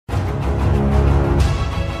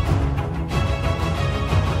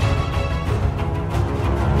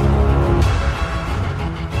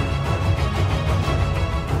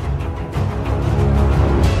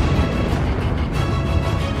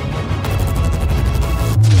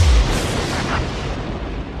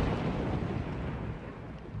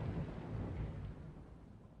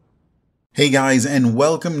Hey guys, and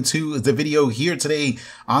welcome to the video. Here today,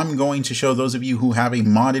 I'm going to show those of you who have a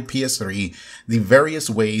modded PS3 the various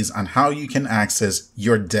ways on how you can access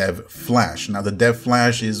your dev flash. Now, the dev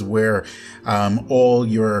flash is where all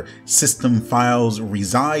your system files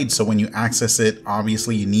reside. So when you access it,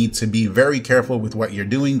 obviously you need to be very careful with what you're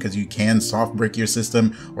doing because you can soft brick your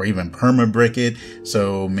system or even perma brick it.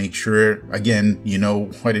 So make sure, again, you know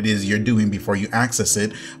what it is you're doing before you access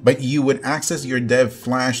it. But you would access your dev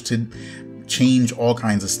flash to change all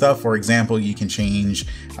kinds of stuff. For example, you can change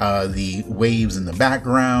the waves in the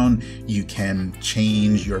background. You can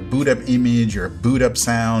change your boot up image, your boot up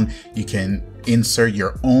sound. You can insert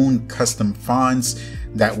your own custom fonts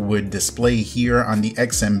that would display here on the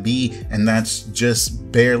XMB, and that's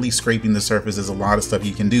just barely scraping the surface. There's a lot of stuff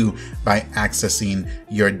you can do by accessing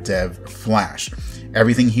your dev flash.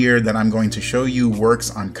 Everything here that I'm going to show you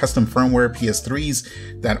works on custom firmware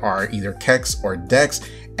PS3s that are either KEX or DEX,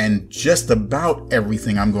 and just about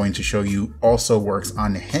everything I'm going to show you also works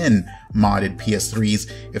on HEN modded PS3s.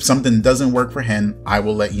 If something doesn't work for HEN, I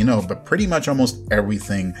will let you know, but pretty much almost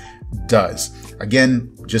everything does.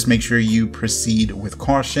 Again, just make sure you proceed with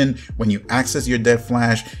caution. When you access your dev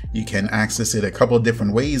flash, you can access it a couple of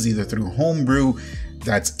different ways, either through Homebrew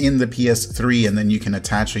that's in the PS3, and then you can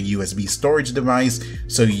attach a USB storage device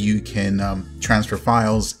so you can transfer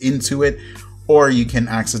files into it, or you can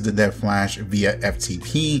access the dev flash via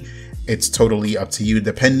FTP. It's totally up to you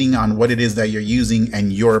depending on what it is that you're using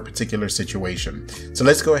and your particular situation. So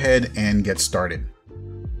let's go ahead and get started.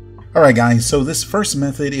 Alright guys, so this first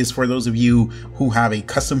method is for those of you who have a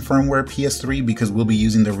custom firmware PS3 because we'll be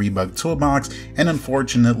using the Rebug Toolbox, and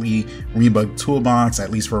unfortunately Rebug Toolbox,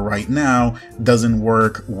 at least for right now, doesn't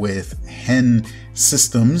work with HEN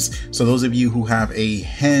systems. So those of you who have a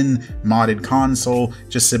HEN modded console,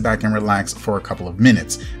 just sit back and relax for a couple of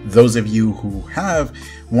minutes. Those of you who have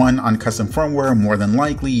one on custom firmware, more than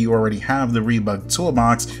likely you already have the Rebug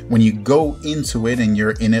Toolbox. When you go into it and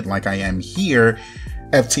you're in it like I am here,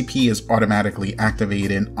 FTP is automatically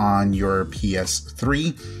activated on your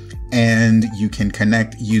PS3 and you can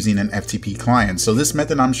connect using an FTP client. So this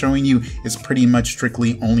method I'm showing you is pretty much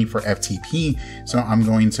strictly only for FTP. So I'm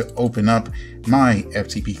going to open up my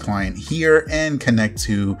FTP client here and connect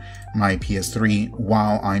to my PS3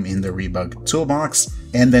 while I'm in the Rebug Toolbox.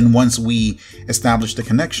 And then once we establish the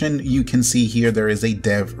connection, you can see here there is a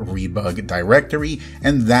dev rebug directory,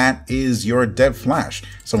 and that is your dev flash.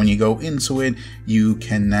 So when you go into it, you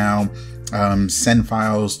can now send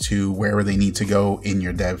files to wherever they need to go in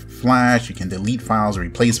your dev flash. You can delete files,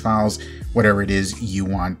 replace files, whatever it is you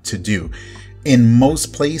want to do. In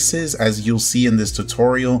most places, as you'll see in this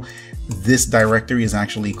tutorial, this directory is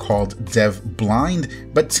actually called dev blind,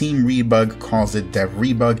 but Team Rebug calls it dev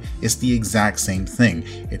rebug. It's the exact same thing.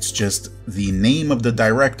 It's just the name of the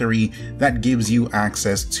directory that gives you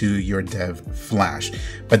access to your dev flash.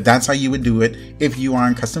 But that's how you would do it if you are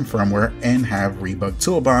on custom firmware and have Rebug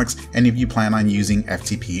Toolbox, and if you plan on using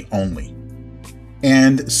FTP only.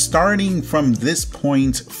 And starting from this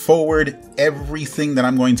point forward, everything that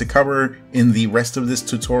I'm going to cover in the rest of this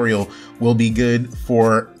tutorial will be good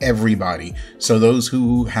for everybody. So those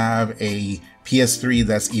who have a PS3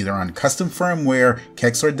 that's either on custom firmware,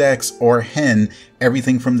 KEX or DEX, or HEN,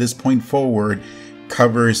 everything from this point forward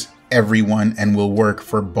covers everyone and will work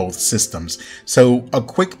for both systems. So a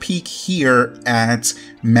quick peek here at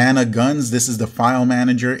Managuns. This is the file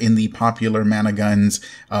manager in the popular Managuns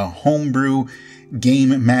homebrew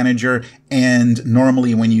game manager, and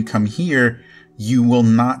normally when you come here you will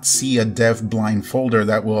not see a dev blind folder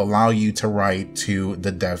that will allow you to write to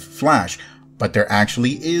the dev flash, but there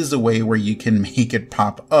actually is a way where you can make it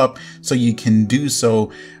pop up. So you can do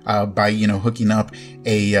so by hooking up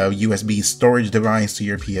a USB storage device to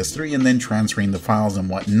your PS3 and then transferring the files and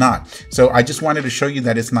whatnot. So I just wanted to show you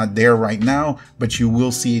that it's not there right now, but you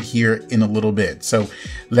will see it here in a little bit. So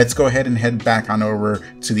let's go ahead and head back on over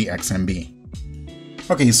to the XMB.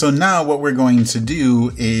 Okay, so now what we're going to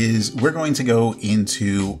do is we're going to go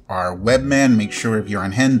into our WebMan. Make sure if you're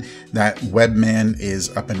on HEN that WebMan is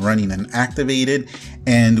up and running and activated,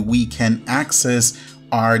 and we can access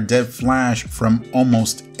our dev flash from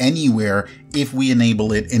almost anywhere if we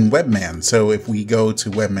enable it in WebMan. So if we go to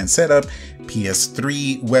WebMan setup,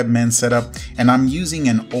 PS3 WebMan setup, and I'm using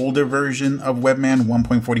an older version of WebMan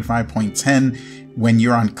 1.45.10. When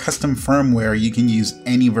you're on custom firmware, you can use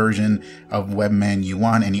any version of WebMan you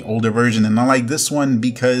want, any older version. And I like this one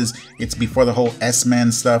because it's before the whole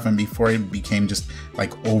S-Man stuff and before it became just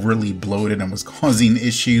like overly bloated and was causing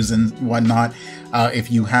issues and whatnot.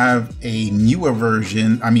 If you have a newer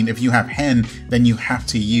version, if you have HEN, then you have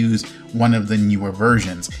to use one of the newer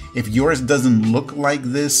versions. If yours doesn't look like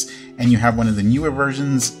this and you have one of the newer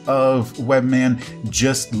versions of WebMan,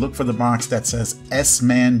 just look for the box that says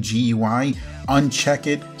S-Man GUI, uncheck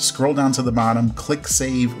it, scroll down to the bottom, click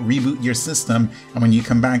save, reboot your system, and when you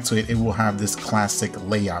come back to it, it will have this classic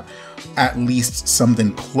layout, at least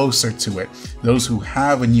something closer to it. Those who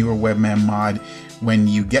have a newer WebMan mod, when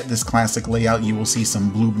you get this classic layout, you will see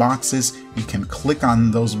some blue boxes. You can click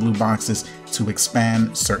on those blue boxes to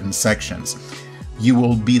expand certain sections. You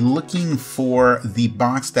will be looking for the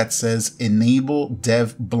box that says Enable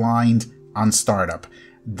Dev Blind on Startup.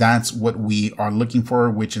 That's what we are looking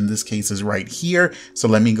for, which in this case is right here. So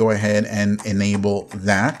let me go ahead and enable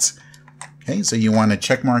that. Okay, so you want to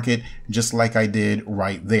check mark it just like I did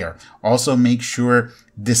right there. Also make sure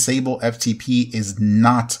Disable FTP is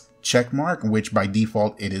not check mark, which by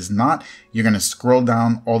default it is not. You're going to scroll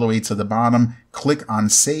down all the way to the bottom, click on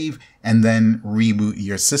save, and then reboot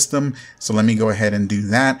your system. So let me go ahead and do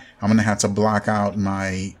that. I'm going to have to block out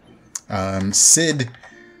my SID.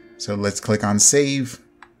 So let's click on save,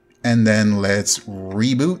 and then let's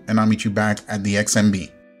reboot, and I'll meet you back at the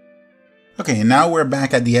XMB. Okay, and now we're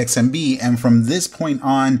back at the XMB, and from this point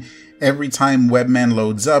on, every time WebMan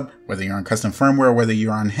loads up, whether you're on custom firmware or whether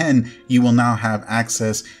you're on HEN, you will now have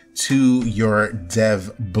access to your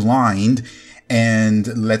dev blind. And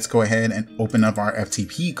let's go ahead and open up our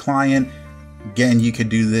FTP client. Again, you could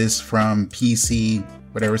do this from PC,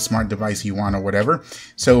 whatever smart device you want or whatever.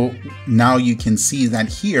 So now you can see that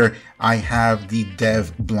here I have the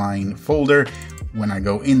dev blind folder. When I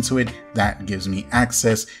go into it, that gives me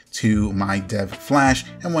access to my dev flash.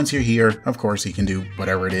 And once you're here, of course, you can do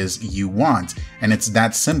whatever it is you want. And it's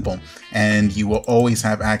that simple. And you will always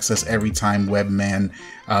have access every time WebMan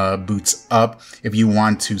boots up. If you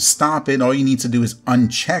want to stop it, all you need to do is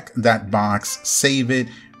uncheck that box, save it,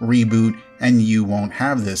 reboot, and you won't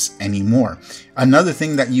have this anymore. Another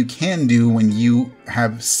thing that you can do when you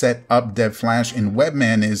have set up Dev Flash in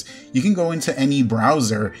WebMan is you can go into any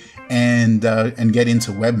browser and get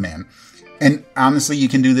into WebMan. And honestly, you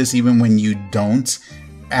can do this even when you don't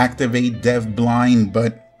activate Dev Blind,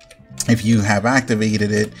 but if you have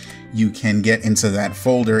activated it, you can get into that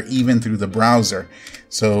folder even through the browser.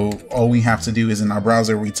 So all we have to do is in our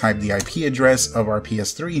browser, we type the IP address of our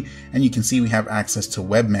PS3, and you can see we have access to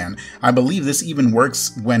WebMan. I believe this even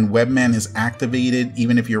works when WebMan is activated.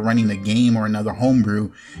 Even if you're running a game or another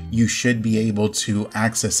homebrew, you should be able to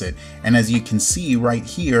access it. And as you can see right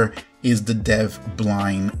here is the dev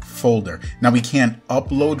blind folder. Now we can't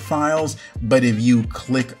upload files, but if you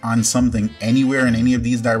click on something anywhere in any of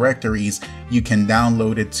these directories, you can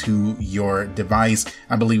download it to your device.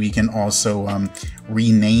 I believe you can also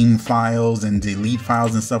rename files and delete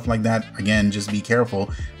files and stuff like that. Again, just be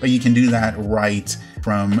careful, but you can do that right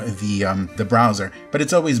from the browser. But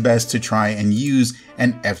it's always best to try and use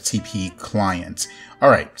an FTP client. All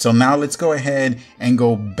right, so now let's go ahead and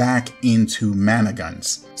go back into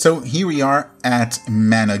Managuns. So here we are at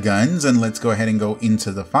Managuns, and let's go ahead and go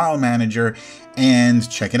into the file manager and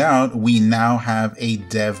check it out. We now have a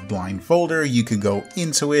dev blind folder. You could go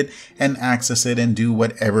into it and access it and do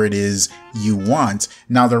whatever it is you want.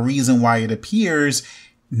 Now, the reason why it appears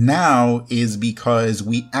now is because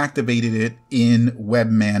we activated it in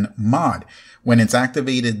WebMan mod. When it's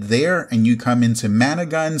activated there and you come into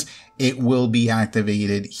Managuns, it will be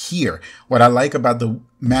activated here. What I like about the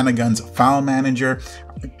Managuns file manager,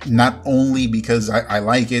 not only because I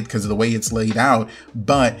like it because of the way it's laid out,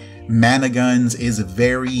 but Managuns is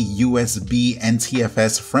very USB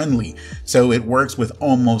NTFS friendly. So it works with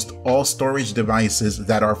almost all storage devices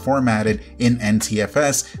that are formatted in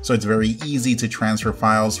NTFS. So it's very easy to transfer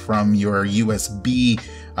files from your USB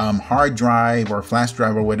hard drive or flash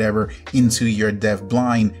drive or whatever into your dev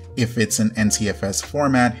blind if it's an NTFS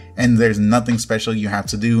format. And there's nothing special you have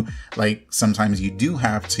to do, like sometimes you do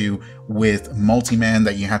have to with MultiMan,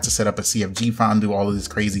 that you have to set up a CFG file and do all of this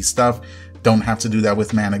crazy stuff. Don't have to do that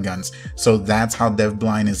with Managuns. So that's how dev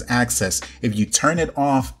blind is accessed. If you turn it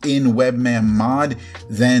off in WebMan mod,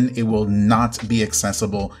 then it will not be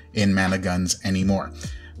accessible in Managuns anymore.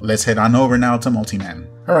 Let's head on over now to MultiMan.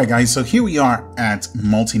 All right, guys, so here we are at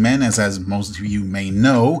MultiMan. As most of you may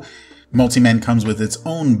know, MultiMan comes with its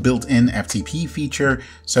own built-in FTP feature.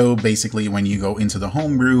 So basically, when you go into the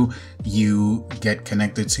homebrew, you get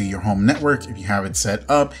connected to your home network. If you have it set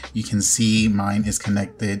up, you can see mine is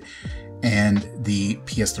connected and the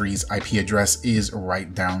PS3's IP address is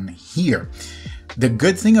right down here. The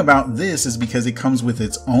good thing about this is because it comes with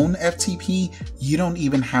its own FTP, you don't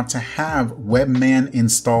even have to have WebMan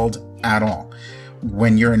installed at all.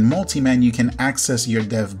 When you're in MultiMan, you can access your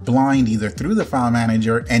dev blind either through the file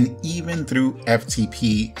manager and even through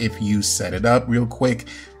FTP if you set it up real quick.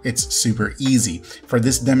 It's super easy. For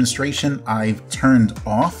this demonstration, I've turned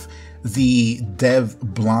off the dev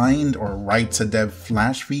blind or write to dev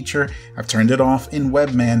flash feature. I've turned it off in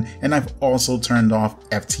WebMan, and I've also turned off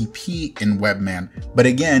FTP in WebMan. But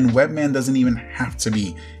again, WebMan doesn't even have to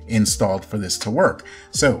be installed for this to work.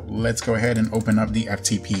 So let's go ahead and open up the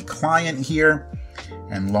FTP client here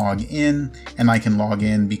and log in, and I can log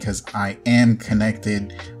in because I am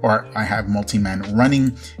connected, or I have MultiMan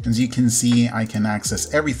running. As you can see, I can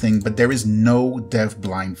access everything, but there is no dev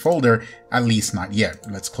blind folder, at least not yet.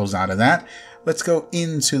 Let's close out of that. Let's go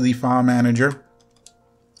into the file manager.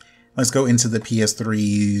 Let's go into the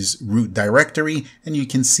PS3's root directory, and you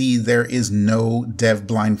can see there is no dev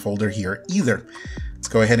blind folder here either. Let's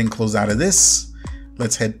go ahead and close out of this.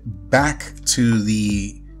 Let's head back to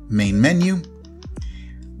the main menu.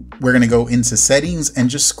 We're going to go into settings and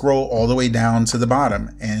just scroll all the way down to the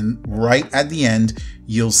bottom. And right at the end,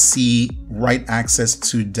 you'll see write access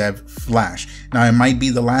to dev flash. Now it might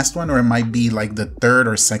be the last one, or it might be like the third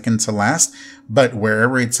or second to last, but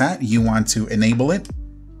wherever it's at, you want to enable it.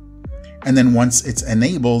 And then once it's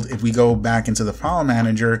enabled, if we go back into the file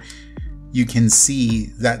manager, you can see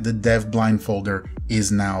that the dev blind folder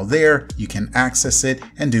is now there. You can access it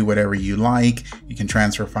and do whatever you like. You can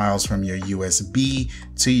transfer files from your USB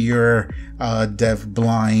to your dev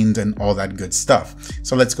blind and all that good stuff.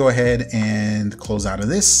 So let's go ahead and close out of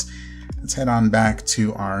this. Let's head on back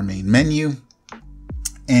to our main menu.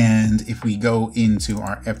 And if we go into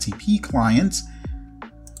our FTP client,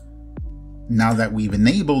 now that we've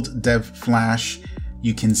enabled dev flash,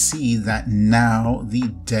 you can see that now the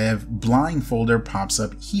dev blind folder pops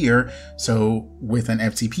up here. So with an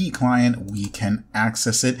FTP client, we can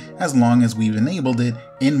access it as long as we've enabled it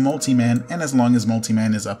in MultiMan, and as long as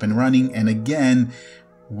MultiMan is up and running. And again,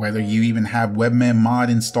 whether you even have WebMan mod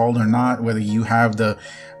installed or not, whether you have the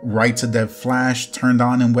write to dev flash turned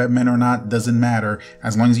on in WebMan or not, doesn't matter.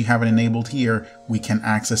 As long as you have it enabled here, we can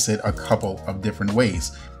access it a couple of different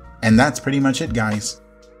ways. And that's pretty much it, guys.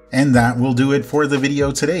 And that will do it for the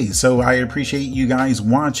video today. So I appreciate you guys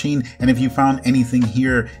watching. And if you found anything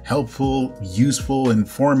here helpful, useful,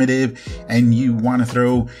 informative, and you want to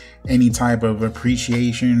throw any type of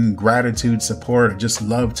appreciation, gratitude, support, or just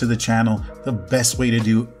love to the channel, the best way to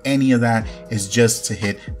do any of that is just to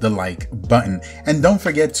hit the like button. And don't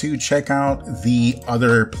forget to check out the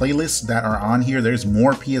other playlists that are on here. There's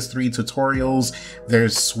more PS3 tutorials,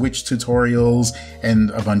 there's Switch tutorials,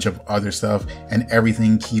 and a bunch of other stuff, and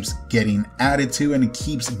everything keeps getting added to, and it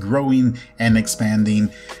keeps growing and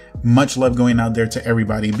expanding. Much love going out there to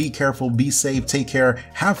everybody. Be careful, be safe, take care,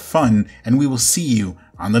 have fun, and we will see you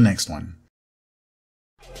on the next one.